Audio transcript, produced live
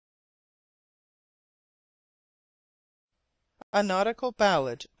A Nautical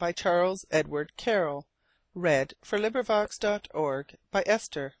Ballad by Charles Edward Carryl.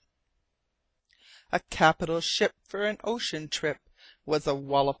 (1809–1849) A capital ship for an ocean trip was a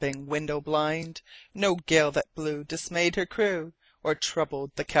walloping window blind. No gale that blew dismayed her crew, or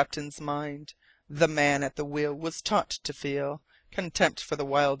troubled the captain's mind. The man at the wheel was taught to feel contempt for the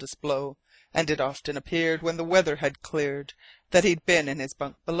wildest blow, and it often appeared, when the weather had cleared, that he'd been in his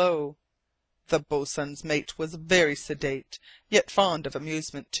bunk below. The boatswain's mate was very sedate, yet fond of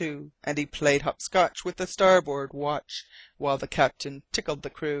amusement too, and he played hop-scotch with the starboard watch, while the captain tickled the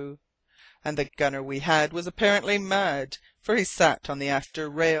crew. And the gunner we had was apparently mad, for he sat on the after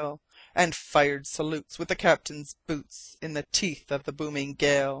rail, and fired salutes with the captain's boots in the teeth of the booming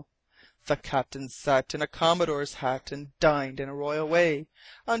gale. The captain sat in a commodore's hat, and dined in a royal way,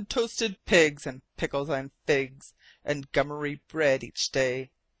 on toasted pigs, and pickles and figs, and gummery bread each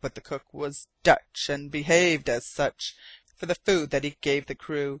day. But the cook was Dutch, and behaved as such, for the food that he gave the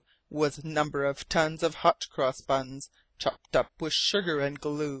crew was number of tons of hot cross buns, chopped up with sugar and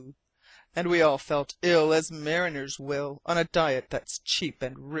glue. And we all felt ill, as mariners will, on a diet that's cheap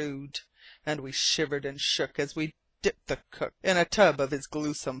and rude. And we shivered and shook as we dipped the cook in a tub of his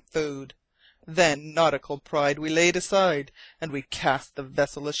gluesome food. Then nautical pride we laid aside, and we cast the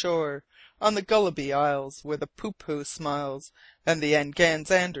vessel ashore on the Gulliby Isles, where the Poohpooh smiles and the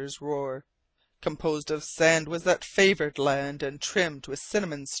Angansanders roar. Composed of sand was that favoured land, and trimmed with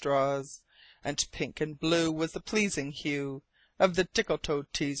cinnamon straws, and pink and blue was the pleasing hue of the Tickletoe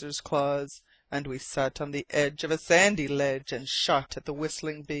Teaser's claws. And we sat on the edge of a sandy ledge, and shot at the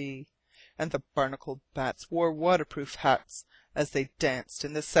whistling bee, and the barnacled bats wore waterproof hats as they danced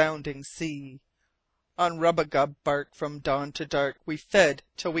in the sounding sea. On rub-a-gub bark from dawn to dark we fed,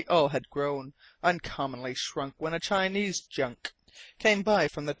 till we all had grown uncommonly shrunk, when a Chinese junk came by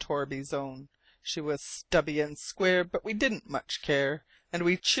from the Torby Zone. She was stubby and square, but we didn't much care, and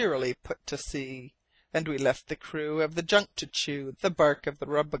we cheerily put to sea. And we left the crew of the junk to chew the bark of the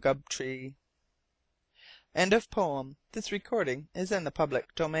rub-a-gub tree. End of poem. This recording is in the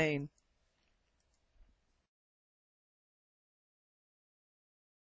public domain.